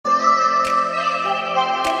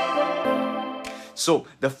So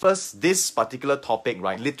this particular topic,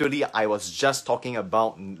 right, literally I was just talking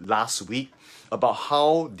about last week about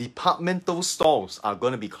how departmental stores are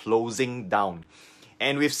going to be closing down.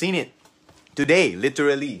 And we've seen it today,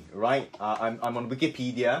 literally, right? I'm on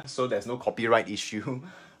Wikipedia, so there's no copyright issue.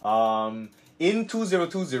 In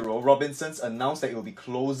 2020, Robinsons announced that it will be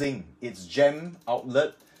closing its GEM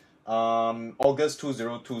outlet August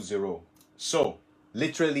 2020. So,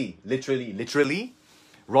 literally,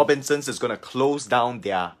 Robinsons is going to close down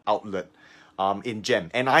their outlet in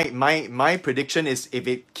GEM. And my prediction is if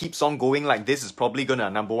it keeps on going like this, it's probably going to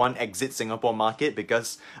number one exit Singapore market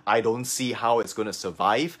because I don't see how it's going to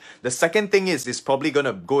survive. The second thing is it's probably going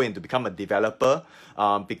to go into become a developer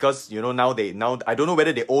because now I don't know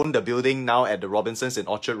whether they own the building now at the Robinsons in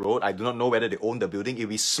Orchard Road. I do not know whether they own the building. It would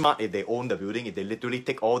be smart if they own the building, if they literally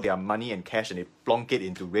take all their money and cash and they plonk it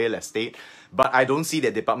into real estate. But I don't see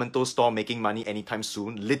that departmental store making money anytime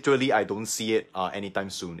soon. Literally, I don't see it anytime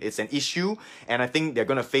soon. It's an issue, and I think they're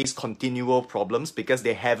going to face continual problems because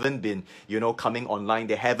they haven't been, coming online.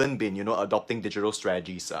 They haven't been, adopting digital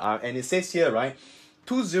strategies. And it says here, right,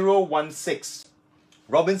 2016,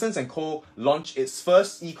 Robinsons & Co. launched its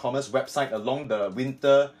first e-commerce website along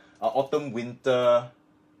the autumn-winter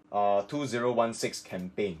 2016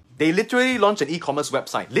 campaign. They literally launched an e-commerce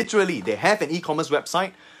website. Literally, they have an e-commerce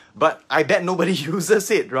website, but I bet nobody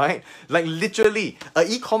uses it, right? Like literally, an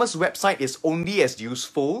e-commerce website is only as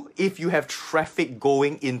useful if you have traffic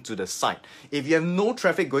going into the site. If you have no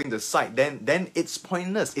traffic going to the site, then it's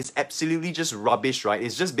pointless. It's absolutely just rubbish, right?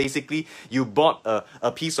 It's just basically you bought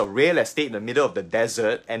a piece of real estate in the middle of the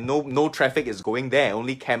desert and no traffic is going there,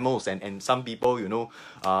 only camels and some people,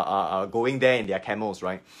 are going there in their camels,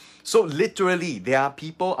 right? So literally, there are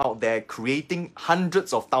people out there creating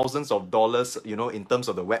hundreds of thousands of dollars, in terms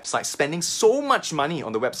of the website, spending so much money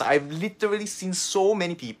on the website. I've literally seen so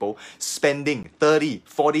many people spending $30,000,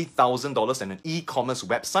 $40,000 on an e-commerce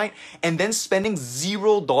website and then spending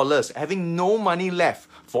 $0, having no money left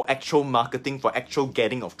for actual marketing, for actual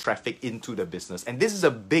getting of traffic into the business. And this is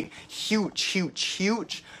a big,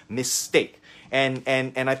 huge mistake. And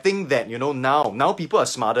I think that now people are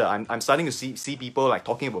smarter. I'm starting to see people like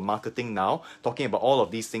talking about marketing now, talking about all of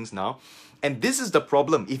these things now. And this is the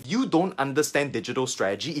problem. If you don't understand digital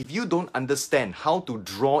strategy, if you don't understand how to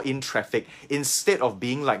draw in traffic, instead of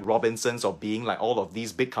being like Robinsons or being like all of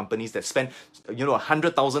these big companies that spend,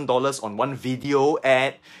 $100,000 on one video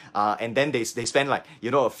ad, and then they spend like,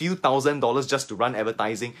 a few $1,000s just to run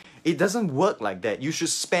advertising. It doesn't work like that. You should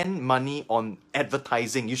spend money on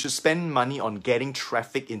advertising. You should spend money on getting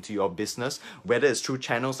traffic into your business, whether it's through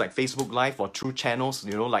channels like Facebook Live or through channels,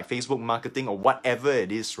 like Facebook marketing or whatever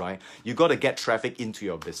it is, right? You got to get traffic into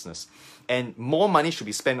your business. And more money should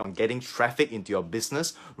be spent on getting traffic into your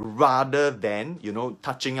business rather than,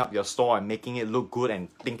 touching up your store and making it look good and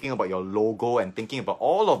thinking about your logo and thinking about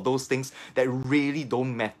all of those things that really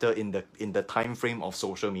don't matter in the time frame of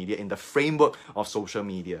social media, in the framework of social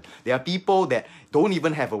media. There are people that don't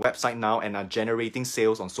even have a website now and are generating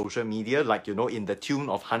sales on social media, like, in the tune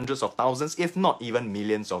of hundreds of thousands, if not even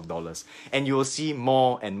millions of dollars. And you will see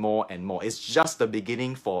more and more and more. It's just the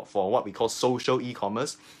beginning for what we call social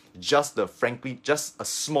e-commerce. Just a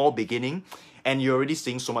small beginning, and you're already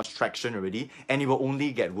seeing so much traction already, and it will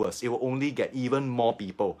only get worse. It will only get even more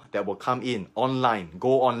people that will come in online,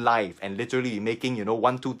 go on live, and literally making,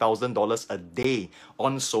 $1,000-$2,000 a day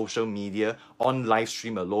on social media, on live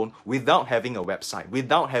stream alone, without having a website,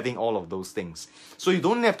 without having all of those things. So you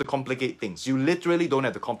don't have to complicate things. You literally don't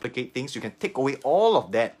have to complicate things. You can take away all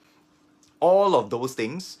of that, all of those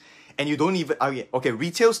things. And you don't even, okay,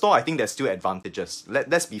 retail store, I think there's still advantages.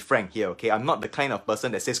 Let's be frank here, okay? I'm not the kind of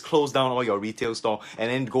person that says close down all your retail store and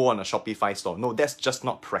then go on a Shopify store. No, that's just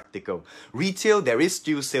not practical. Retail, there is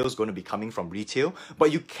still sales going to be coming from retail,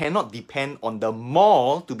 but you cannot depend on the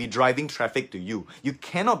mall to be driving traffic to you. You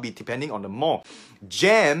cannot be depending on the mall.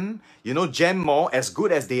 GEM, GEM Mall, as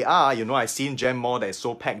good as they are, I've seen GEM Mall that is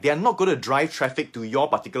so packed, they are not going to drive traffic to your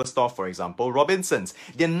particular store, for example, Robinsons.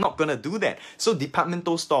 They're not going to do that. So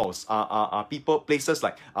departmental stores are places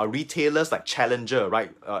like retailers like Challenger,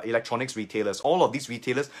 right? Electronics retailers, all of these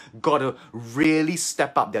retailers got to really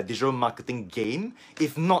step up their digital marketing game.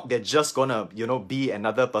 If not, they're just going to, be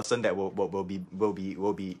another person that will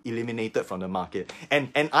be eliminated from the market.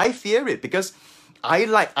 And I fear it because I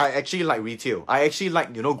actually like retail. I actually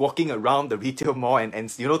like, walking around the retail mall and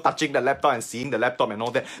touching the laptop and seeing the laptop and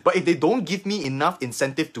all that. But if they don't give me enough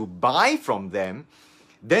incentive to buy from them,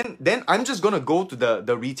 then I'm just gonna go to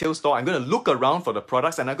the retail store. I'm gonna look around for the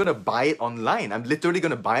products and I'm gonna buy it online. I'm literally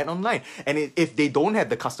gonna buy it online. And if they don't have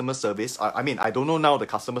the customer service, I mean, I don't know now the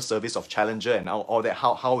customer service of Challenger and all that.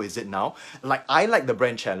 How is it now? Like, I like the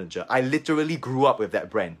brand Challenger. I literally grew up with that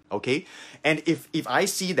brand. Okay, and if I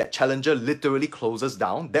see that Challenger literally closes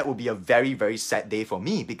down, that would be a very, very sad day for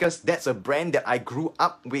me, because that's a brand that I grew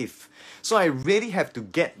up with. So I really have to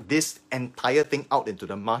get this entire thing out into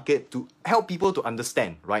the market to help people to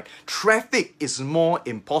understand, right? Traffic is more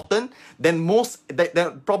important than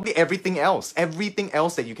than probably everything else. Everything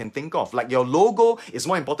else that you can think of. Like, your logo is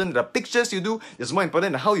more important than the pictures you do. It's more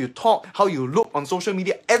important than how you talk, how you look on social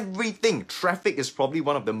media. Everything. Traffic is probably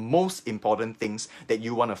one of the most important things that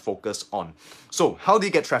you want to focus on. So how do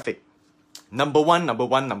you get traffic? Number one,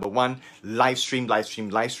 live stream.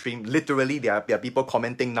 Literally, there are people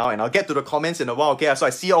commenting now, and I'll get to the comments in a while, okay? So I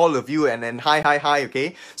see all of you, and then hi,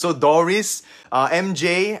 okay? So Doris,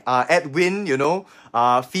 MJ, Edwin,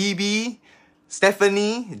 Phoebe,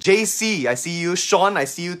 Stephanie, JC, I see you. Sean, I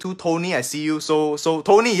see you too. Tony, I see you. So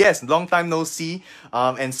Tony, yes, long time no see.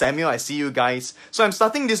 And Samuel, I see you guys. So I'm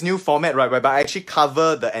starting this new format, right? Whereby I actually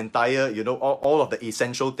cover the entire, all of the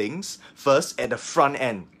essential things first at the front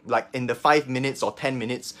end, like in the 5 minutes or 10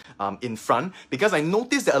 minutes in front, because I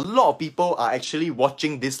noticed that a lot of people are actually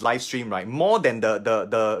watching this live stream, right? More than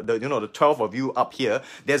the 12 of you up here.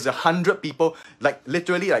 There's 100 people, like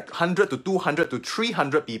literally like 100 to 200 to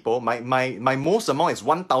 300 people. My most amount is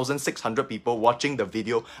 1,600 people watching the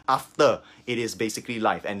video after it is basically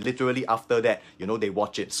live, and literally after that, they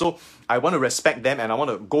watch it. So I want to respect them, and I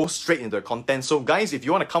want to go straight into the content. So guys, if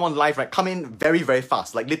you want to come on live, right, come in very, very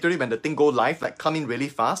fast. Like literally when the thing go live, like come in really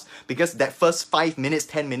fast, because that first 5 minutes,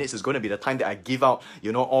 10 minutes is going to be the time that I give out,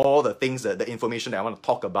 all the things, the information that I want to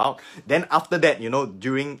talk about. Then after that,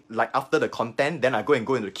 after the content, then I go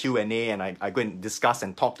into the Q&A, and I go and discuss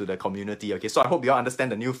and talk to the community. Okay, so I hope you all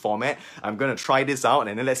understand the new format. I'm going to try this out,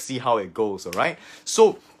 and then let's see how it goes, all right?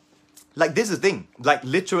 So, like, this is the thing, like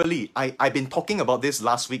literally, I've been talking about this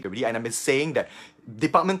last week already, and I've been saying that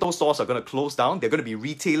departmental stores are going to close down. They're going to be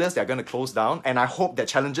retailers that are going to close down, and I hope that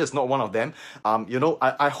Challenger is not one of them.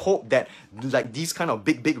 I hope that like these kind of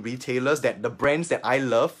big retailers, that the brands that I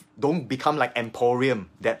love don't become like Emporium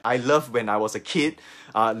that I loved when I was a kid.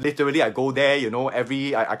 Literally, I go there,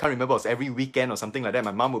 I can't remember, it was every weekend or something like that.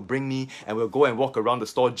 My mom would bring me, and we'll go and walk around the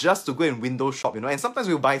store just to go and window shop, and sometimes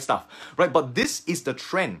we'll buy stuff, right? But this is the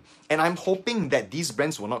trend, and I'm hoping that these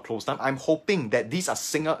brands will not close down. I'm hoping that these are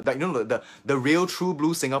the real true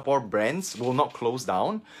blue Singapore brands will not close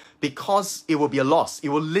down, because it will be a loss. It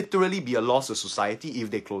will literally be a loss to society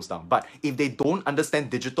if they close down. But if they don't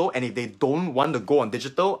understand digital, and if they don't want to go on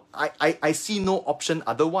digital, I see no option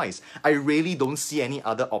otherwise. I really don't see any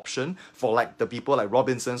other option for like the people like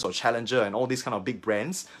Robinsons or Challenger and all these kind of big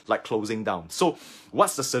brands like closing down. So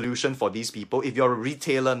what's the solution for these people? If you're a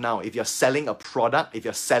retailer now, if you're selling a product,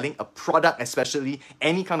 especially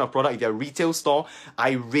any kind of product, if you're a retail store,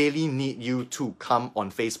 I really need you to come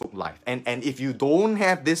on Facebook Live. And if you don't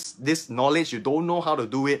have this knowledge, you don't know how to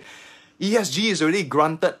do it, ESG has already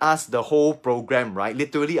granted us the whole program, right?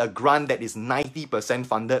 Literally a grant that is 90%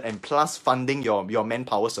 funded, and plus funding your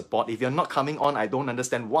manpower support. If you're not coming on, I don't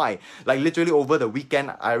understand why. Like literally over the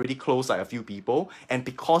weekend, I already closed like a few people, and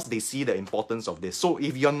because they see the importance of this. So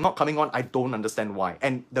if you're not coming on, I don't understand why.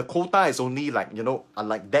 And the quota is only like,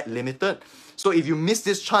 like that limited. So if you miss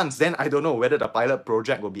this chance, then I don't know whether the pilot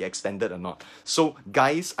project will be extended or not. So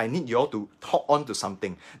guys, I need you all to talk on to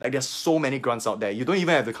something. Like there's so many grants out there. You don't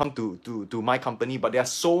even have to come to my company, but there are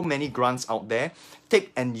so many grants out there.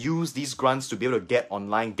 Take and use these grants to be able to get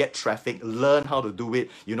online, get traffic, learn how to do it.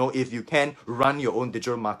 If you can, run your own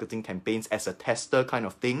digital marketing campaigns as a tester kind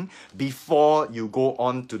of thing before you go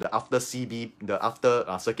on to the after CB, the after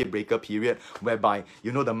circuit breaker period, whereby,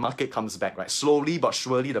 the market comes back, right? Slowly but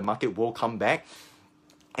surely, the market will come back.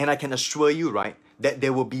 And I can assure you, right, that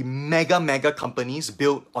there will be mega companies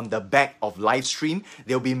built on the back of live stream.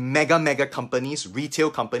 There will be mega companies,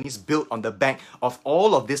 retail companies built on the back of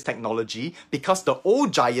all of this technology, because the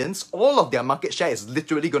old giants, all of their market share is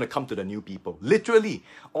literally going to come to the new people. Literally,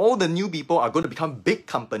 all the new people are going to become big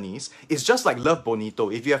companies. It's just like Love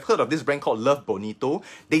Bonito. If you have heard of this brand called Love Bonito,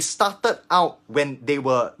 they started out when they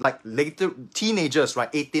were like later teenagers, right,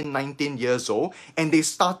 18, 19 years old, and they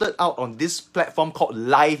started out on this platform called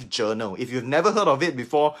Live Journal. If you've never heard of of it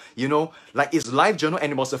before, you know, like it's LiveJournal,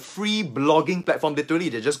 and it was a free blogging platform. Literally,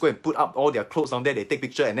 they just go and put up all their clothes on there, they take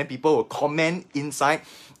picture, and then people will comment inside.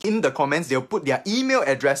 In the comments, they'll put their email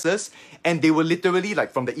addresses, and they will literally,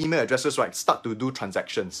 like, from the email addresses, right, start to do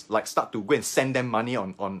transactions, like start to go and send them money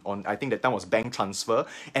on I think that time was bank transfer,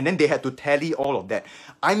 and then they had to tally all of that.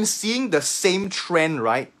 I'm seeing the same trend,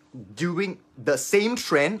 right, doing the same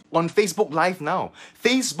trend on Facebook Live now.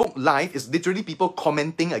 Facebook Live is literally people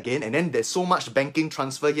commenting again, and then there's so much banking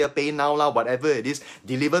transfer here, pay now lah, whatever it is,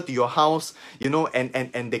 deliver to your house, you know,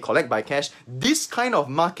 and they collect by cash. This kind of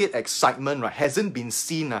market excitement, right, hasn't been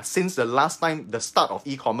seen since the last time, the start of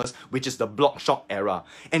e-commerce, which is the Blockshop era.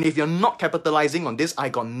 And if you're not capitalizing on this, I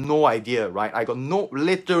got no idea, right?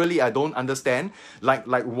 Literally, I don't understand, like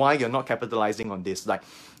why you're not capitalizing on this. Like,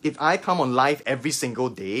 if I come on live every single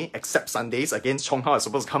day, except Sundays, again, Chong Hao is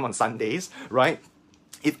supposed to come on Sundays, right?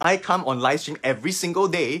 If I come on live stream every single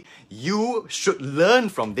day, you should learn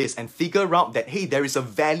from this and figure out that, hey, there is a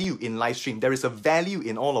value in live stream. There is a value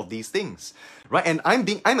in all of these things, right? And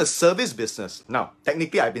I'm a service business. Now,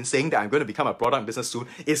 technically, I've been saying that I'm going to become a product business soon.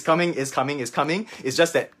 It's coming. It's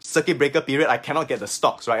just that circuit breaker period, I cannot get the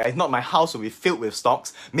stocks, right? If not, my house will be filled with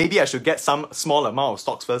stocks. Maybe I should get some small amount of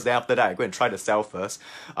stocks first. Then after that, I go and try to sell first.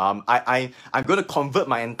 I'm going to convert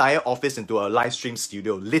my entire office into a live stream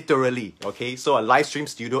studio, literally, okay? So a live stream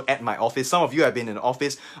studio at my office. Some of you have been in the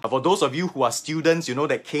office. For those of you who are students, you know,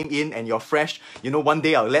 that came in and you're fresh, you know, one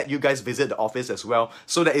day I'll let you guys visit the office as well,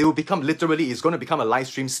 so that it will become, literally, it's going to become a live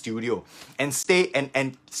stream studio. And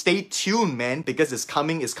stay tuned, man, because it's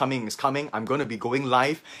coming. I'm going to be going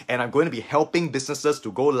live, and I'm going to be helping businesses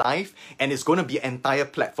to go live, and it's going to be an entire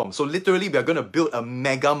platform. So literally, we are going to build a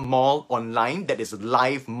mega mall online that is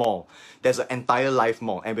live mall. There's an entire live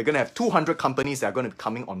mall, and we're going to have 200 companies that are going to be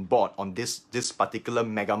coming on board on this particular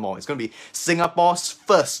mega mall. It's going to be Singapore's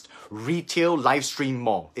first retail live stream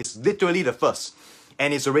mall. It's literally the first,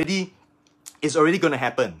 and it's already going to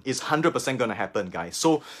happen. It's 100% going to happen, guys.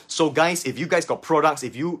 So guys, if you guys got products,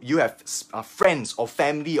 if you have friends or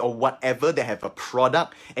family or whatever that have a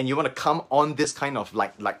product, and you want to come on this kind of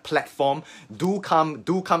like platform, do come.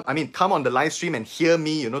 I mean, come on the live stream and hear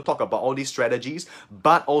me, you know, talk about all these strategies,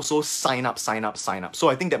 but also sign up. So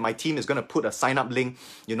I think that my team is going to put a sign up link,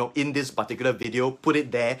 you know, in this particular video, put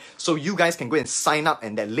it there, so you guys can go and sign up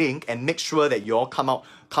and that link, and make sure that you all come out,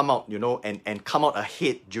 you know, and come out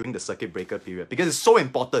ahead during the circuit breaker period, because it's so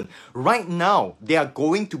important. Right now, there are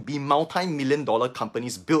going to be multi-million-dollar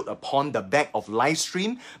companies built upon the back of live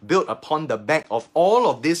stream, built upon the back of all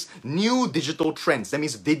of these new digital trends. That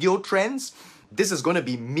means video trends. This is going to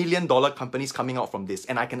be million-dollar companies coming out from this,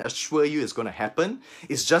 and I can assure you it's going to happen.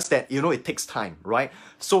 It's just that, you know, it takes time, right?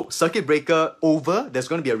 So circuit breaker over, there's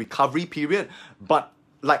going to be a recovery period, but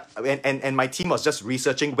like, and my team was just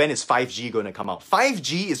researching, when is 5G going to come out.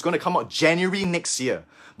 5G is going to come out January next year,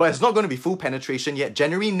 but it's not going to be full penetration yet.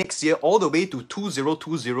 January next year, all the way to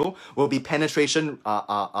 2020 will be penetration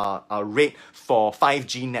rate for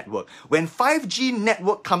 5G network. When 5G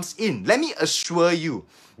network comes in, let me assure you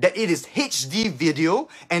that it is HD video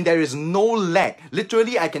and there is no lag.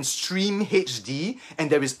 Literally, I can stream HD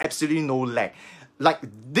and there is absolutely no lag. Like,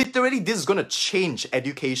 literally, this is going to change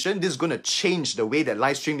education. This is going to change the way that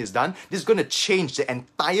live stream is done. This is going to change the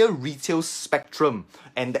entire retail spectrum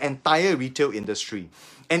and the entire retail industry.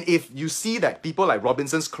 And if you see that people like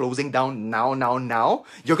Robinsons closing down now,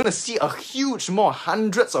 you're going to see a huge more,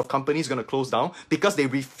 hundreds of companies going to close down because they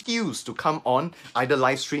refuse to come on either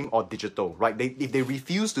live stream or digital, right? If they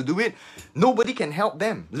refuse to do it, nobody can help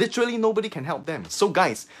them. Literally, nobody can help them. So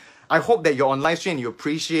guys, I hope that you're on live stream and you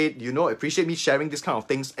appreciate me sharing this kind of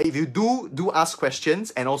things. If you do ask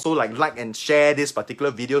questions, and also like and share this particular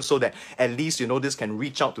video, so that at least, you know, this can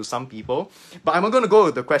reach out to some people. But I'm going to go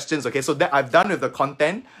with the questions, okay? So that I've done with the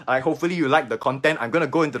content. Hopefully you like the content. I'm going to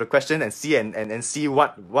go into the question and see and see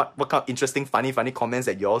what kind of interesting, funny comments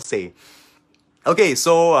that you all say. Okay,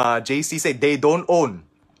 so JC said they don't own.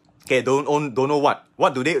 Okay, don't know what?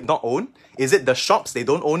 What do they not own? Is it the shops they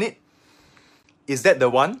don't own it? Is that the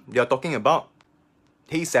one you're talking about?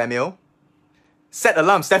 Hey, Samuel. Set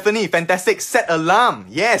alarm. Stephanie, fantastic. Set alarm.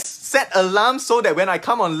 Yes, set alarm so that when I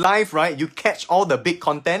come on live, right, you catch all the big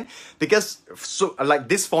content. Because so like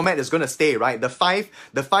this format is going to stay, right? The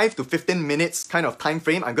 5 to 15 minutes kind of time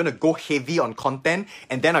frame, I'm going to go heavy on content,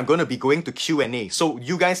 and then I'm going to be going to Q&A. So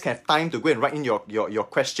you guys can have time to go and write in your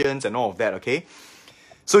questions and all of that, okay?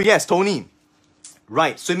 So yes, Tony.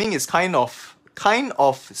 Right, swimming is kind of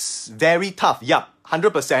very tough. Yeah,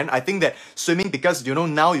 100%. I think that swimming, because, you know,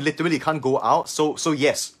 now you literally can't go out. So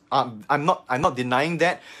yes, I'm not denying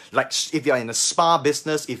that. Like if you're in a spa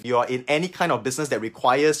business, if you're in any kind of business that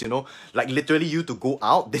requires, you know, like literally you to go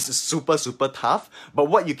out, this is super, super tough. But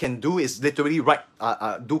what you can do is literally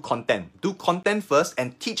do content first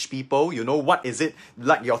and teach people, you know, what is it,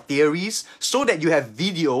 like your theories, so that you have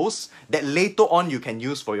videos that later on you can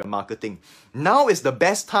use for your marketing. Now is the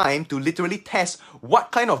best time to literally test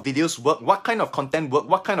what kind of videos work, what kind of content work,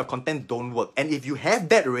 what kind of content don't work. And if you have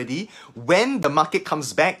that already, when the market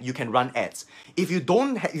comes back, you can run ads. If you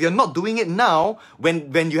don't, if you're not doing it now,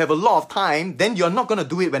 when you have a lot of time, then you're not going to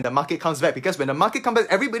do it when the market comes back, because when the market comes back,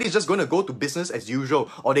 everybody's just going to go to business as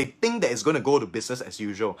usual, or they think that it's going to go to business as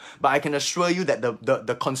usual. But I can assure you that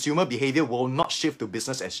the consumer behavior will not shift to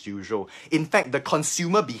business as usual. In fact, the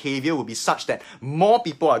consumer behavior will be such that more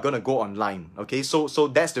people are going to go online. Okay, so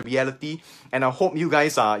that's the reality, and I hope you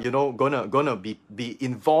guys are, you know, gonna be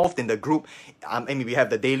involved in the group. I mean, we have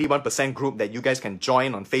the daily 1% group that you guys can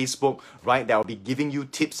join on Facebook, right? That will be giving you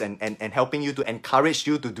tips and helping you to encourage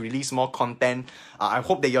you to release more content. I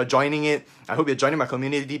hope that you're joining it. I hope you're joining my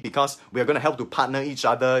community, because we are gonna help to partner each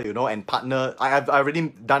other, you know, and partner. I've already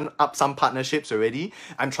done up some partnerships already.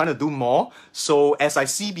 I'm trying to do more. So as I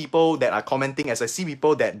see people that are commenting, as I see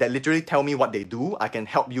people that literally tell me what they do, I can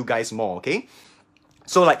help you guys more, okay?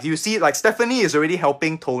 So like you see, like Stephanie is already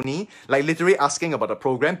helping Tony, like literally asking about the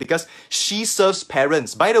program, because she serves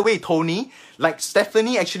parents. By the way, Tony, like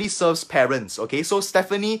Stephanie actually serves parents, okay? So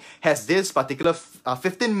Stephanie has this particular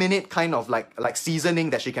 15-minute kind of like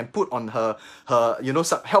seasoning that she can put on her you know,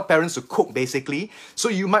 help parents to cook basically. So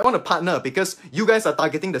you might want to partner, because you guys are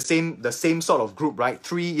targeting the same sort of group, right?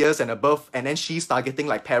 3 years and above, and then she's targeting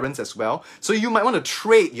like parents as well. So you might want to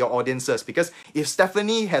trade your audiences, because if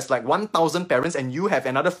Stephanie has like 1,000 parents and you have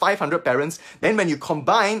another 500 parents, then when you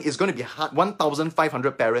combine, it's going to be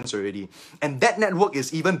 1,500 parents already. And that network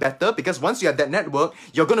is even better, because once you have that network,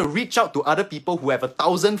 you're going to reach out to other people who have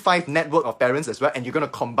 1,005 network of parents as well, and you're going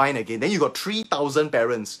to combine again. Then you got 3,000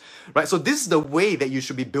 parents, right? So this is the way that you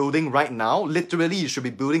should be building right now. Literally, you should be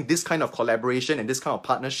building this kind of collaboration and this kind of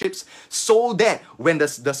partnerships, so that when the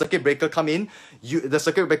circuit breaker come in, the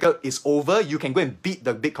circuit breaker is over, you can go and beat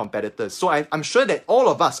the big competitors. So I'm sure that all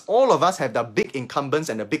of us have the big incumbents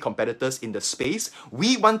and the big competitors in the space.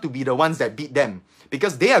 We want to be the ones that beat them,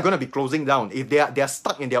 because they are going to be closing down. If they are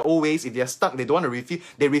stuck in their old ways, if they are stuck, they don't want to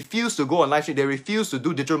they refuse to go on live stream, they refuse to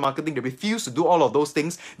do digital marketing, they refuse to do all of those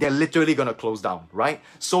things, they're literally going to close down, right?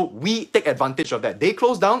 So we take advantage of that. They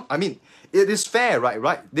close down, I mean, it is fair,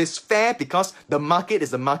 right? It's fair, because the market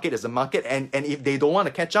is the market, and if they don't want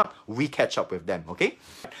to catch up, we catch up with them, okay?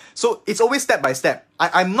 So it's always step by step.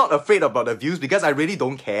 I'm not afraid about the views, because I really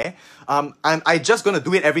don't care. I just gonna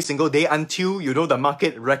do it every single day until, you know, the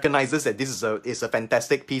market recognizes that this is a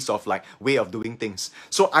fantastic piece of like way of doing things.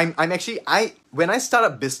 So I'm actually, when I start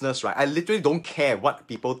a business, right, I literally don't care what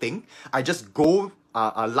people think. I just go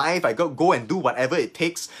live, I go and do whatever it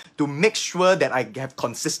takes to make sure that I have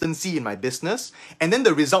consistency in my business, and then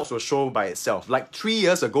the results will show by itself. Like 3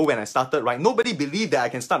 years ago when I started, right, nobody believed that I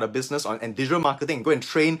can start a business and digital marketing and go and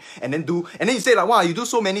train and then you say like, wow, you do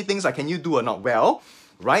so many things, like, can you do or not? Well,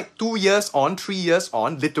 right, 2 years on, 3 years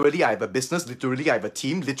on, literally I have a business, literally I have a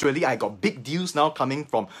team, literally I got big deals now coming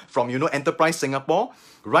from you know, Enterprise Singapore,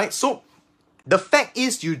 right? So the fact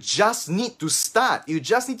is, you just need to start. You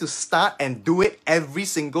just need to start and do it every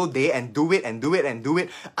single day, and do it and do it and do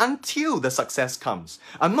it until the success comes.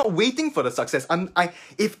 I'm not waiting for the success.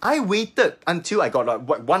 If I waited until I got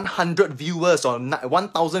like 100 viewers or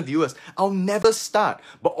 1,000 viewers, I'll never start.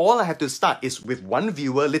 But all I have to start is with one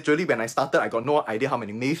viewer. Literally, when I started, I got no idea how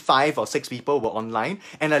many, maybe 5 or 6 people were online,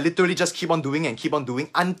 and I literally just keep on doing and keep on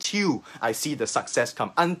doing until I see the success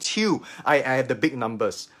come, until I have the big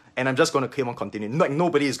numbers. And I'm just going to keep on continuing. Like,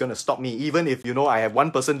 nobody is going to stop me. Even if, you know, I have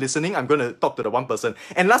one person listening, I'm going to talk to the one person.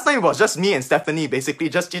 And last time it was just me and Stephanie, basically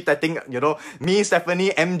just chit-chatting, you know, me, Stephanie,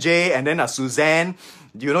 MJ, and then Suzanne.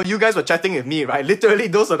 You know, you guys were chatting with me, right? Literally,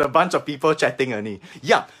 those are the bunch of people chatting only.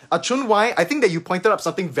 Yeah, Chun Wai, I think that you pointed up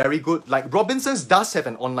something very good. Like, Robinsons does have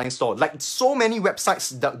an online store. Like, so many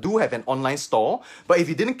websites that do have an online store. But if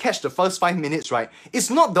you didn't catch the first 5 minutes, right, it's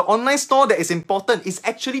not the online store that is important. It's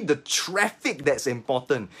actually the traffic that's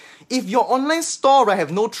important. If your online store, right,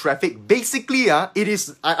 have no traffic, basically, it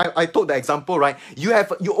is, I told the example, right, you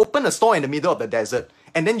open a store in the middle of the desert,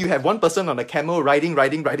 and then you have one person on a camel riding,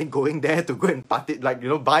 going there to go and party, like, you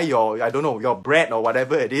know, buy your, I don't know, your bread or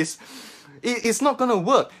whatever it is. It's not gonna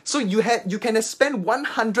work. So you can spend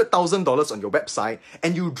 $100,000 on your website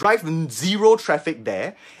and you drive 0 traffic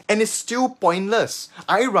there, and it's still pointless.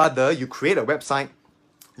 I rather you create a website,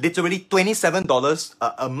 literally $27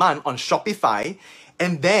 a month on Shopify,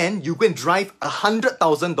 and then you go and drive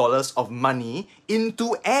 $100,000 of money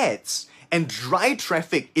into ads and drive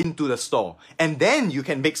traffic into the store, and then you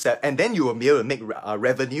can make and then you will be able to make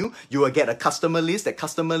revenue. You will get a customer list. That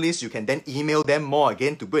customer list, you can then email them more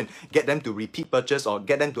again to go and get them to repeat purchase or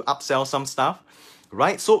get them to upsell some stuff,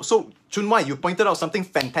 right? So Chun Wai, you pointed out something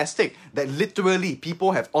fantastic, that literally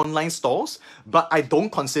people have online stores, but I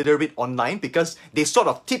don't consider it online because they sort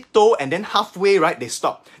of tiptoe and then halfway, right, they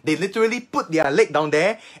stop. They literally put their leg down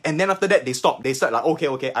there and then after that they stop. They start like,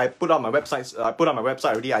 okay, I put out my website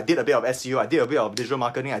already, I did a bit of SEO, I did a bit of digital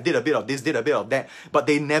marketing, I did a bit of this, did a bit of that, but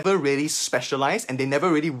they never really specialized and they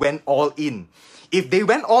never really went all in. If they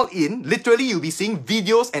went all in, literally you'll be seeing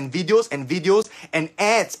videos and videos and videos and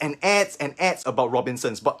ads and ads and ads about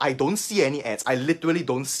Robinsons. But I don't see any ads. I literally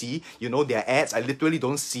don't see, their ads. I literally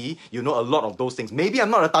don't see, a lot of those things. Maybe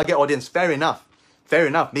I'm not a target audience. Fair enough.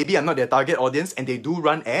 Maybe I'm not their target audience and they do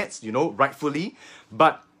run ads, rightfully.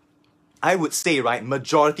 But I would say, right,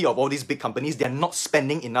 majority of all these big companies, they're not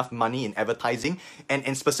spending enough money in advertising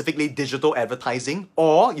and specifically digital advertising,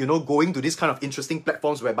 or, going to these kind of interesting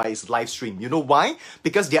platforms whereby it's live stream. You know why?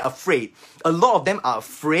 Because they're afraid. A lot of them are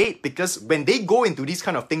afraid because when they go into these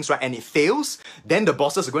kind of things, right, and it fails, then the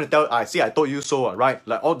bosses are going to tell, I told you so, right?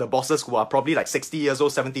 Like all the bosses who are probably like 60 years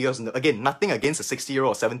old, 70 years old, again, nothing against a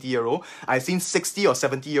 60-year-old or 70-year-old. I've seen 60 or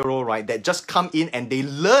 70-year-old, right, that just come in and they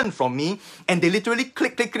learn from me and they literally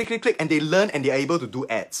click, and they learn and they are able to do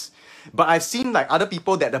ads. But I've seen like other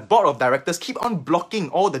people that the board of directors keep on blocking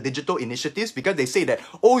all the digital initiatives because they say that,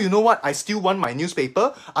 oh, you know what, I still want my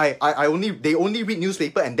newspaper. They only read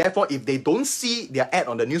newspaper, and therefore if they don't see their ad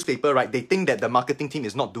on the newspaper, right, they think that the marketing team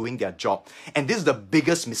is not doing their job. And this is the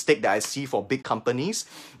biggest mistake that I see for big companies.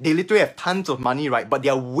 They literally have tons of money, right, but they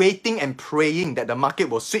are waiting and praying that the market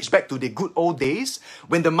will switch back to the good old days,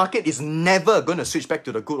 when the market is never going to switch back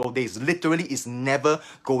to the good old days. Literally is never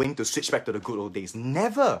going to switch back to the good old days.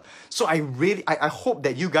 Never. So I hope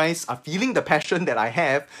that you guys are feeling the passion that I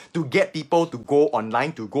have to get people to go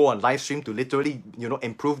online, to go on live stream, to literally,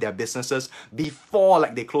 improve their businesses before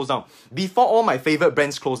like they close down. Before all my favorite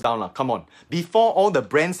brands close down, come on. Before all the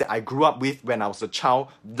brands that I grew up with when I was a child,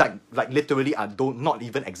 like literally are not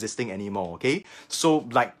even existing anymore, okay? So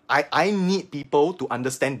like I need people to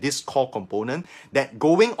understand this core component, that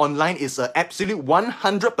going online is an absolute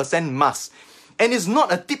 100% must. And it's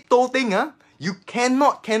not a tiptoe thing, You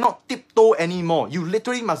cannot tiptoe anymore. You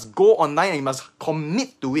literally must go online and you must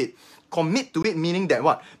commit to it. Commit to it meaning that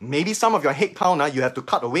what? Maybe some of your headcount you have to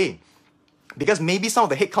cut away. Because maybe some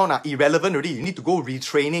of the headcount are irrelevant already. You need to go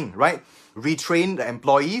retraining, right? Retrain the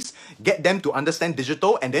employees, get them to understand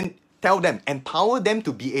digital, and then tell them, empower them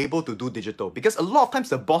to be able to do digital. Because a lot of times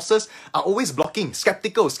the bosses are always blocking,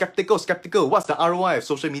 skeptical. What's the ROI of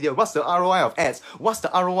social media? What's the ROI of ads? What's the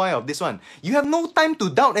ROI of this one? You have no time to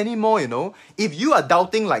doubt anymore, If you are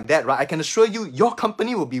doubting like that, right, I can assure you, your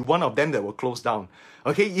company will be one of them that will close down.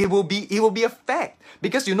 Okay, it will be a fact.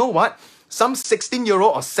 Because you know what? Some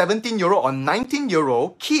 16-year-old or 17-year-old or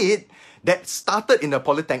 19-year-old kid that started in the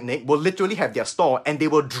polytechnic will literally have their store and they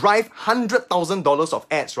will drive $100,000 of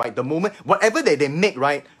ads, right? The moment, whatever that they make,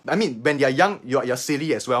 right? I mean, when you're young, you're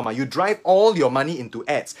silly as well, You drive all your money into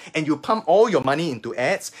ads and you pump all your money into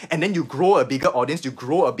ads, and then you grow a bigger audience, you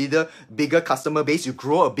grow a bigger customer base, you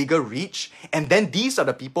grow a bigger reach, and then these are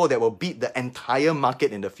the people that will beat the entire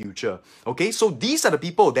market in the future. Okay, so these are the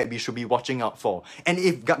people that we should be watching out for. And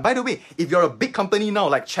if, by the way, if you're a big company now,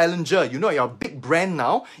 like Challenger, you're a big brand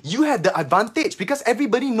now, you have the advantage because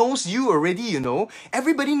everybody knows you already,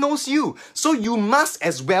 Everybody knows you. So you must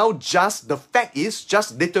as well just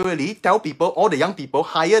literally tell people, all the young people,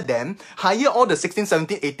 hire all the 16,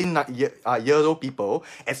 17, 18 year old people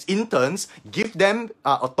as interns, give them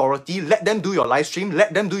authority, let them do your live stream,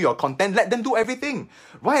 let them do your content, let them do everything.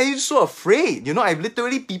 Why are you so afraid?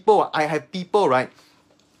 I have people, right,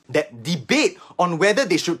 that debate on whether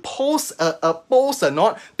they should post a post or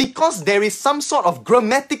not because there is some sort of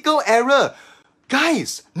grammatical error.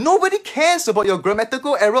 Guys, nobody cares about your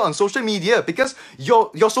grammatical error on social media because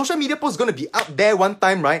your social media post is going to be up there one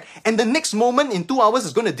time, right? And the next moment in 2 hours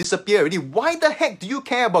is going to disappear already. Why the heck do you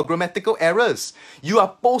care about grammatical errors? You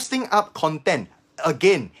are posting up content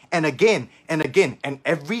again and again and again, and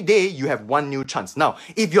every day you have one new chance. Now,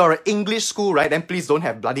 if you're an English school, right, then please don't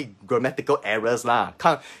have bloody grammatical errors lah.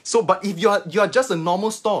 So, but if you're just a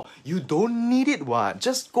normal store, you don't need it, what?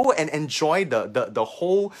 Just go and enjoy the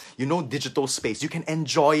whole, digital space. You can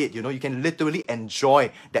enjoy it, you can literally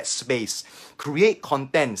enjoy that space. Create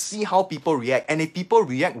content, see how people react, and if people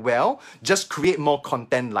react well, just create more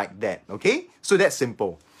content like that, okay? So that's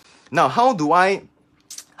simple. Now, how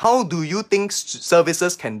do you think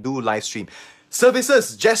services can do live stream?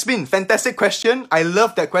 Services, Jasmine, fantastic question. I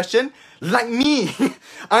love that question. Like me,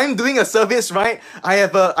 I'm doing a service, right? I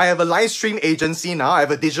have a live stream agency now. I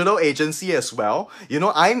have a digital agency as well. You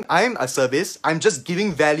know, I'm a service. I'm just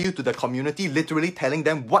giving value to the community, literally telling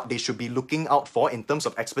them what they should be looking out for in terms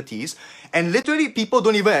of expertise. And literally, people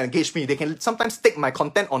don't even engage me. They can sometimes take my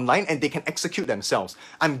content online and they can execute themselves.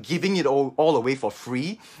 I'm giving it all away for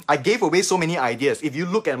free. I gave away so many ideas. If you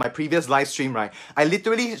look at my previous live stream, right, I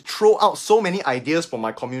literally throw out so many ideas for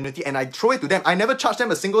my community and I throw it to them. I never charge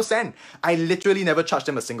them a single cent. I literally never charge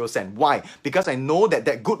them a single cent. Why? Because I know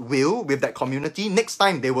that goodwill with that community, next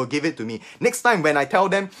time they will give it to me. Next time when I tell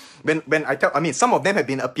them, I mean, some of them have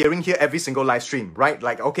been appearing here every single live stream, right?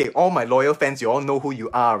 Like, okay, all my loyal fans, you all know who you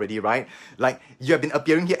are already, right? Like, you have been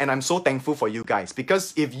appearing here and I'm so thankful for you guys.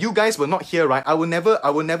 Because if you guys were not here, right, I will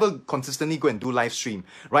never consistently go and do live stream,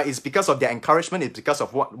 right? It's because of their encouragement, it's because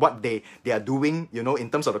of what they are doing, you know, in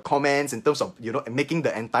terms of the comments, in terms of, you know, making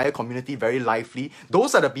the entire community very lively.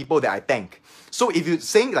 Those are the people that I thank. So if you're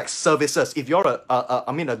saying like services, if you're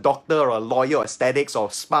a doctor or a lawyer or aesthetics or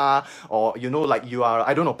spa or, you know, like you are,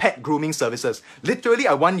 I don't know, pet grooming services, literally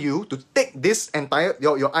I want you to take this entire,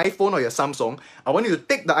 your iPhone or your Samsung, I want you to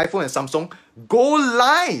take the iPhone and Samsung, go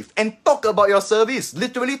live and talk about your service.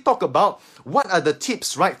 Literally talk about what are the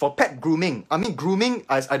tips, right, for pet grooming. I mean, grooming,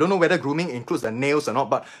 I don't know whether grooming includes the nails or not,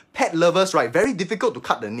 but pet lovers, right, very difficult to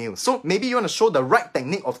cut the nails. So maybe you want to show the right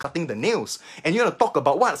technique of cutting the nails. And you want to talk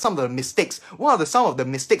about what are some of the mistakes. What are some of the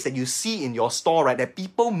mistakes that you see in your store, right, that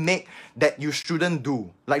people make that you shouldn't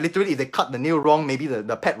do. Like literally, if they cut the nail wrong, maybe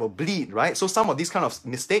the pet will bleed, right? So some of these kind of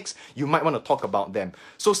mistakes, you might want to talk about them.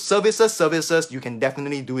 So services, you can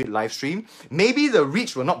definitely do it live stream. Maybe the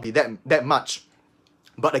reach will not be that much.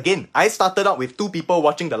 But again, I started out with 2 people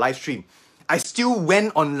watching the live stream. I still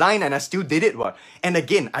went online and I still did it. And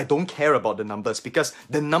again, I don't care about the numbers because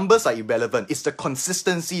the numbers are irrelevant. It's the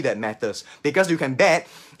consistency that matters. Because you can bet,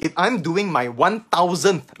 if I'm doing my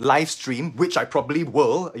 1000th live stream, which I probably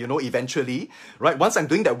will, you know, eventually, right? Once I'm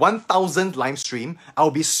doing that 1000th live stream,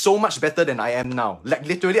 I'll be so much better than I am now. Like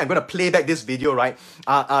literally, I'm going to play back this video, right?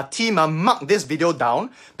 Team, mark this video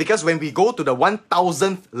down because when we go to the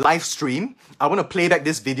 1000th live stream, I want to play back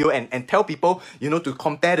this video and tell people, you know, to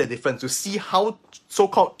compare the difference, to see how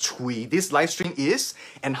so-called chui this live stream is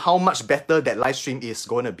and how much better that live stream is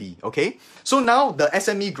going to be, okay? So now the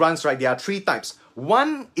SME grants, right, there are 3 types.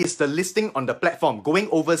 One is the listing on the platform, going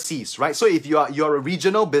overseas, right? So if you're a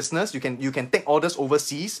regional business, you can take orders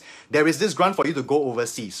overseas. There is this grant for you to go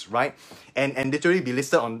overseas, right? And literally be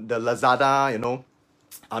listed on the Lazada, you know,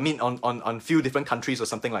 I mean on few different countries or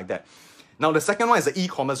something like that. Now the second one is the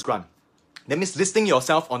e-commerce grant. That means listing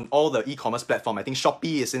yourself on all the e-commerce platform. I think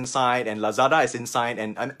Shopee is inside and Lazada is inside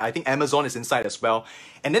and I think Amazon is inside as well.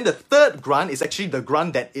 And then the third grant is actually the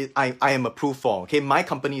grant that I am approved for. Okay, my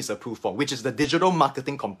company is approved for, which is the digital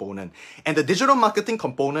marketing component. And the digital marketing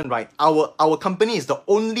component, right, our company is the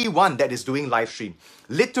only one that is doing live stream.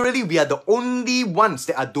 Literally, we are the only ones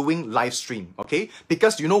that are doing live stream, okay?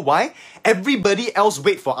 Because you know why? Everybody else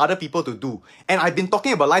wait for other people to do. And I've been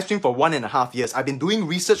talking about live stream for 1.5 years. I've been doing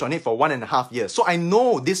research on it for 1.5 years. So I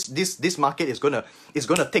know this market is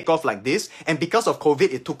gonna take off like this. And because of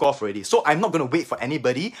COVID, it took off already. So I'm not gonna wait for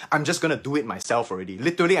anybody. I'm just gonna do it myself already.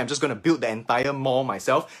 Literally, I'm just gonna build the entire mall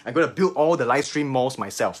myself. I'm gonna build all the live stream malls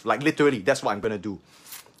myself. Like literally, that's what I'm gonna do.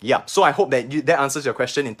 Yeah, so I hope that that answers your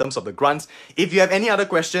question in terms of the grants. If you have any other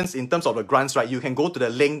questions in terms of the grants, right, you can go to the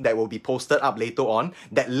link that will be posted up later on.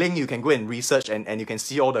 That link you can go and research and you can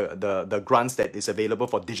see all the grants that is available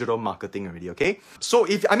for digital marketing already, okay? So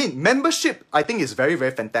membership I think is very, very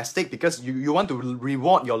fantastic because you want to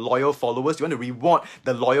reward your loyal followers, you want to reward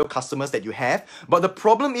the loyal customers that you have. But the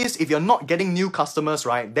problem is if you're not getting new customers,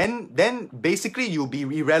 right, then basically you'll be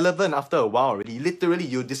irrelevant after a while already. Literally,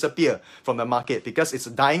 you'll disappear from the market because it's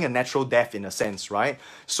dying a natural death in a sense, right?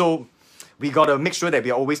 So we gotta make sure that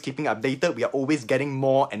we are always keeping updated. We are always getting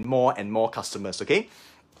more and more and more customers, okay?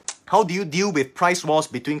 How do you deal with price wars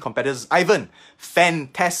between competitors? Ivan,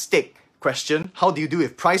 fantastic question. How do you deal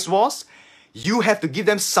with price wars? You have to give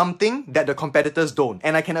them something that the competitors don't.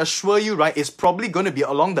 And I can assure you, right, it's probably going to be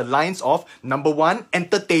along the lines of number 1,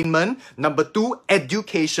 entertainment, number 2,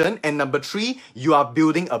 education, and number 3, you are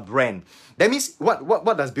building a brand. That means,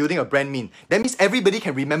 what does building a brand mean? That means everybody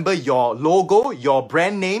can remember your logo, your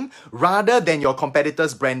brand name, rather than your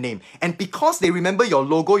competitor's brand name. And because they remember your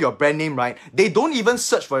logo, your brand name, right, they don't even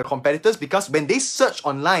search for your competitors because when they search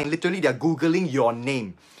online, literally they're Googling your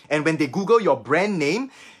name. And when they Google your brand name,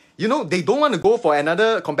 you know, they don't want to go for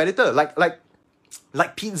another competitor.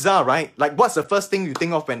 Like pizza, right? Like what's the first thing you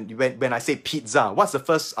think of when I say pizza? What's the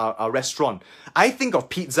first restaurant? I think of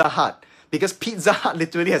Pizza Hut. because Pizza Hut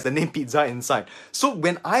literally has the name pizza inside. So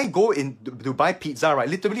when I go in to buy pizza, right,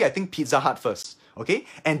 literally I think Pizza Hut first. Okay,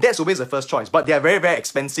 and that's always the first choice, but they are very, very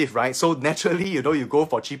expensive, right? So naturally, you know, you go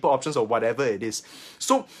for cheaper options or whatever it is.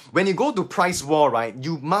 So when you go to price war, right,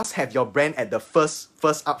 you must have your brand at the first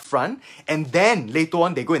up front, and then later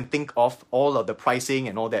on they go and think of all of the pricing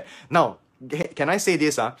and all that. Now, can I say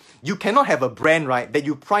this? You cannot have a brand, right, that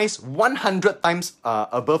you price 100 times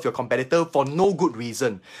above your competitor for no good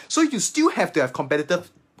reason. So you still have to have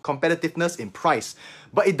competitiveness in price.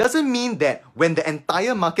 But it doesn't mean that when the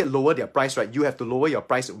entire market lower their price, right, you have to lower your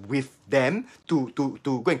price with them to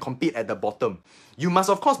go and compete at the bottom. You must,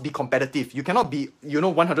 of course, be competitive. You cannot be, you know,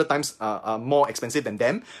 100 times more expensive than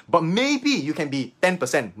them, but maybe you can be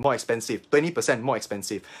 10% more expensive, 20% more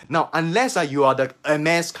expensive. Now, unless you are the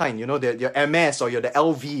Hermes kind, you know, your Hermes or you're the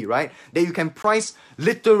LV, right, that you can price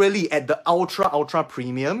literally at the ultra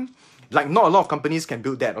premium. Like, not a lot of companies can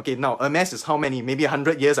build that. Okay, now, Hermes is how many? Maybe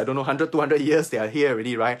 100 years, I don't know, 100, 200 years, they are here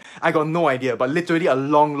already, right? I got no idea, but literally a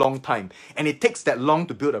long time. And it takes that long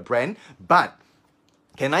to build a brand. But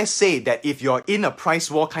can I say that if you're in a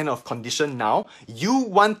price war kind of condition now, you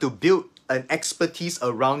want to build an expertise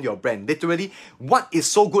around your brand. Literally, what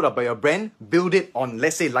is so good about your brand, build it on,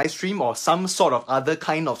 let's say, live stream or some sort of other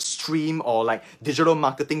kind of stream or like digital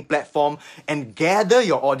marketing platform, and gather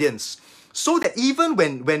your audience. So that even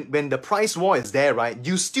when the price war is there, right,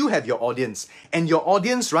 you still have your audience. And your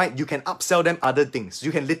audience, right, you can upsell them other things.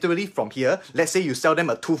 You can literally from here, let's say you sell them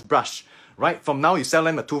a toothbrush, right? From now you sell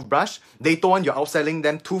them a toothbrush. Later on you're outselling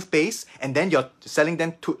them toothpaste, and then you're selling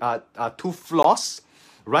them tooth floss,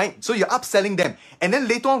 right? So you're upselling them. And then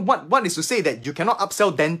later on, what is to say that you cannot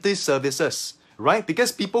upsell dentist services? Right?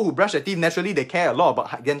 Because people who brush their teeth, naturally, they care a lot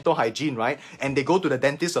about dental hygiene, right? And they go to the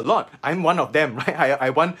dentist a lot. I'm one of them, right?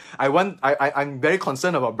 I'm very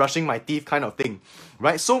concerned about brushing my teeth kind of thing,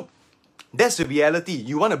 right? So that's the reality.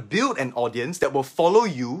 You want to build an audience that will follow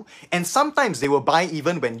you, and sometimes they will buy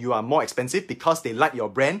even when you are more expensive because they like your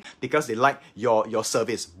brand, because they like your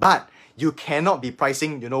service. But you cannot be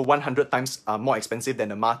pricing, you know, 100 times more expensive than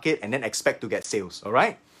the market and then expect to get sales, all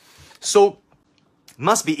right? So,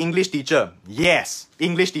 must be English teacher. Yes,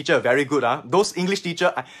 English teacher, very good. Those English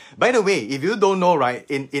teacher, by the way, if you don't know, right,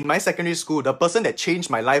 in my secondary school, the person that changed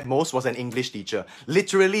my life most was an English teacher.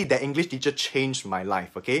 Literally, the English teacher changed my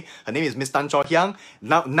life, okay? Her name is Miss Tan Cho Hyang.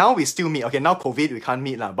 Now we still meet. Okay, now COVID, we can't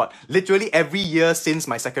meet, but literally every year since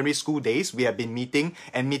my secondary school days, we have been meeting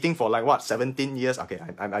for like, what, 17 years? Okay,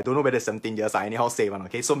 I don't know whether 17 years, I anyhow say one,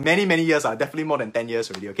 okay? So many years, definitely more than 10 years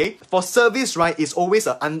already, okay? For service, right, it's always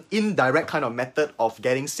an indirect kind of method of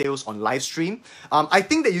getting sales on live stream. I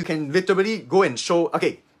think that you can literally go and show,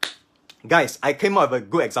 okay, guys, I came up with a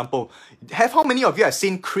good example. How many of you have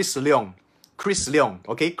seen Chris Leong? Chris Leong,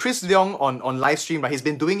 okay? Chris Leong on live stream, right? He's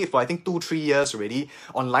been doing it for I think 2-3 years already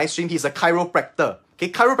on live stream. He's a chiropractor. Okay,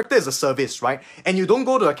 chiropractor is a service, right? And you don't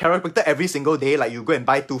go to a chiropractor every single day like you go and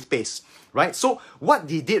buy toothpaste, right? So what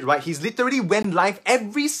he did, right, he's literally went live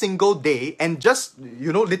every single day and just,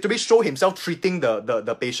 you know, literally show himself treating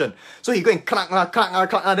the patient. So he go and clack,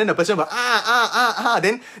 then the patient will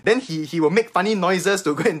then he will make funny noises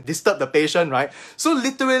to go and disturb the patient, right? So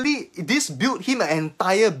literally, this built him an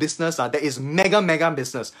entire business that is mega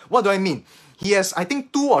business. What do I mean? He has, I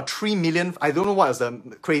think, 2 or 3 million, I don't know what is the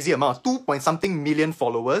crazy amount, 2 point something million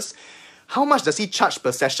followers. How much does he charge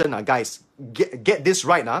per session, guys? Get this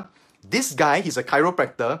right, This guy, he's a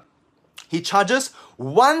chiropractor. He charges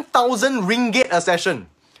 1,000 ringgit a session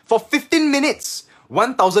for 15 minutes.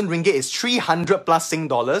 1,000 ringgit is 300 plus Sing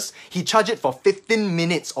dollars. He charged it for 15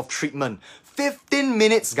 minutes of treatment. 15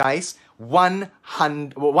 minutes, guys.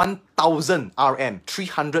 1,000 RM,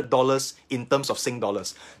 $300 in terms of Sing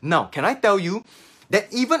dollars. Now, can I tell you that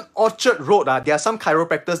even Orchard Road, there are some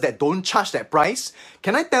chiropractors that don't charge that price?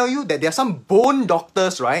 Can I tell you that there are some bone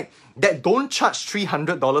doctors, right, that don't charge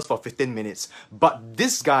 $300 for 15 minutes? But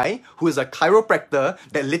this guy, who is a chiropractor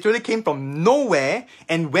that literally came from nowhere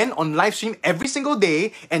and went on live stream every single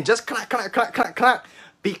day and just clack,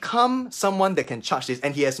 become someone that can charge this.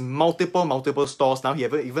 And he has multiple stores now. He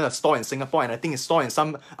has even a store in Singapore, and I think a store in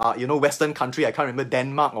some Western country. I can't remember,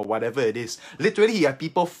 Denmark or whatever it is. Literally, he has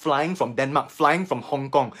people flying from Denmark, flying from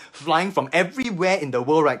Hong Kong, flying from everywhere in the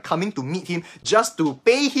world, right, coming to meet him just to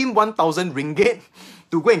pay him 1,000 ringgit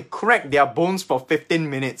to go and crack their bones for 15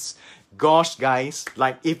 minutes. Gosh, guys,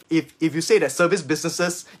 like if you say that service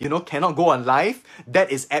businesses, cannot go on live,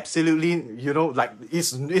 that is absolutely, like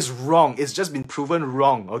it's wrong. It's just been proven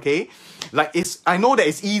wrong, okay? Like I know that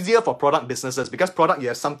it's easier for product businesses because product, you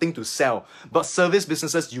have something to sell, but service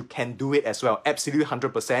businesses, you can do it as well. Absolutely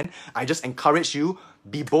 100%. I just encourage you,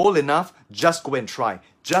 be bold enough, just go and try.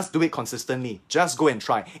 Just do it consistently. Just go and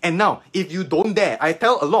try. And now, if you don't dare, I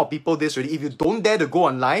tell a lot of people this already, if you don't dare to go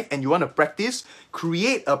on live and you want to practice,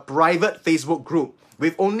 create a private Facebook group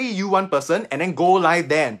with only you one person, and then go live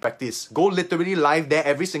there and practice. Go literally live there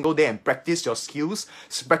every single day and practice your skills,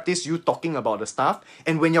 practice you talking about the stuff.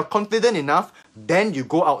 And when you're confident enough, then you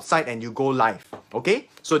go outside and you go live. Okay?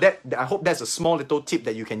 So that I hope that's a small little tip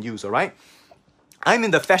that you can use, alright? I'm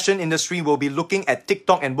in the fashion industry, will be looking at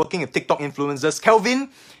TikTok and working with TikTok influencers.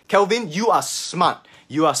 Kelvin, you are smart.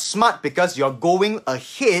 You are smart because you're going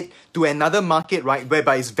ahead to another market, right,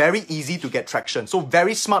 whereby it's very easy to get traction. So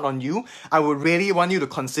very smart on you. I would really want you to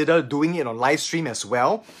consider doing it on live stream as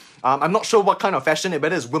well. I'm not sure what kind of fashion,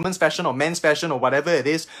 whether it's women's fashion or men's fashion or whatever it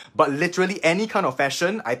is, but literally any kind of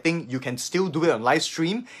fashion, I think you can still do it on live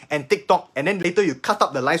stream and TikTok, and then later you cut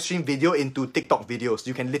up the live stream video into TikTok videos.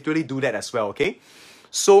 You can literally do that as well, okay?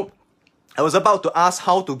 So I was about to ask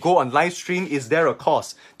how to go on live stream. Is there a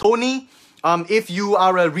course? Tony, if you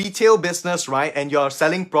are a retail business, right, and you're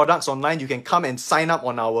selling products online, you can come and sign up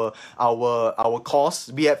on our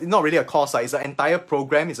course. We have not really a course, it's an entire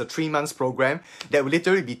program. It's a 3 months program that will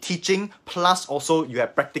literally be teaching, plus also you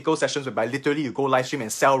have practical sessions whereby literally you go live stream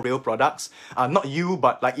and sell real products. Not you,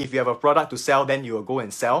 but like if you have a product to sell, then you will go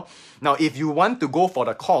and sell. Now, if you want to go for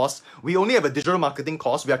the course, we only have a digital marketing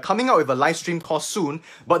course. We are coming out with a live stream course soon,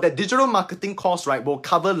 but that digital marketing course, right, will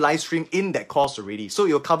cover live stream in that course already. So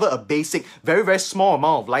you'll cover a basic, very, very small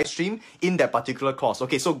amount of live stream in that particular course.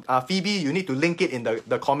 Okay, so Phoebe, you need to link it in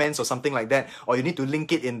the comments or something like that, or you need to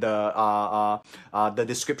link it in the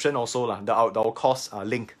description also, our course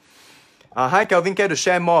link. Hi Kelvin, care to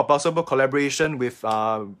share more about possible collaboration with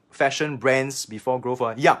fashion brands before growth?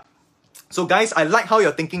 Yeah. So guys, I like how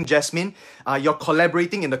you're thinking, Jasmine. You're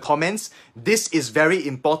collaborating in the comments. This is very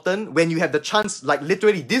important. When you have the chance, like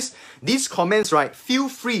literally these comments, right, feel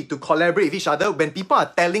free to collaborate with each other. When people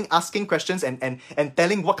are asking questions and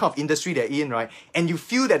telling what kind of industry they're in, right, and you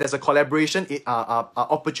feel that there's a collaboration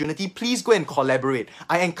opportunity, please go and collaborate.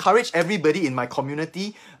 I encourage everybody in my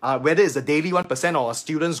community, whether it's a daily 1% or a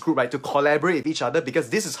students group, right, to collaborate with each other, because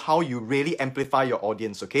this is how you really amplify your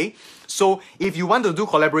audience, okay? So if you want to do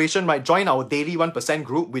collaboration, right, join our daily 1%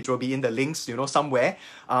 group, which will be in the links, somewhere.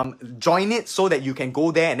 Join it so that you can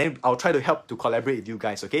go there, and then I'll try to help to collaborate with you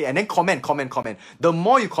guys, okay? And then comment. The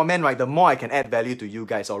more you comment, right, the more I can add value to you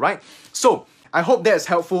guys, all right? So I hope that is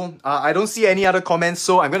helpful. I don't see any other comments,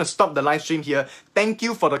 so I'm going to stop the live stream here. Thank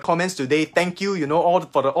you for the comments today. Thank you, all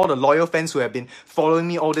the loyal fans who have been following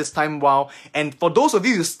me all this time. Wow. And for those of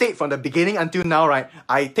you who stayed from the beginning until now, right,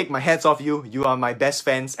 I take my hats off you. You are my best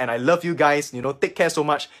fans, and I love you guys. Take care so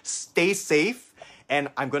much. Stay safe, and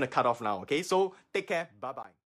I'm going to cut off now, okay? So take care. Bye-bye.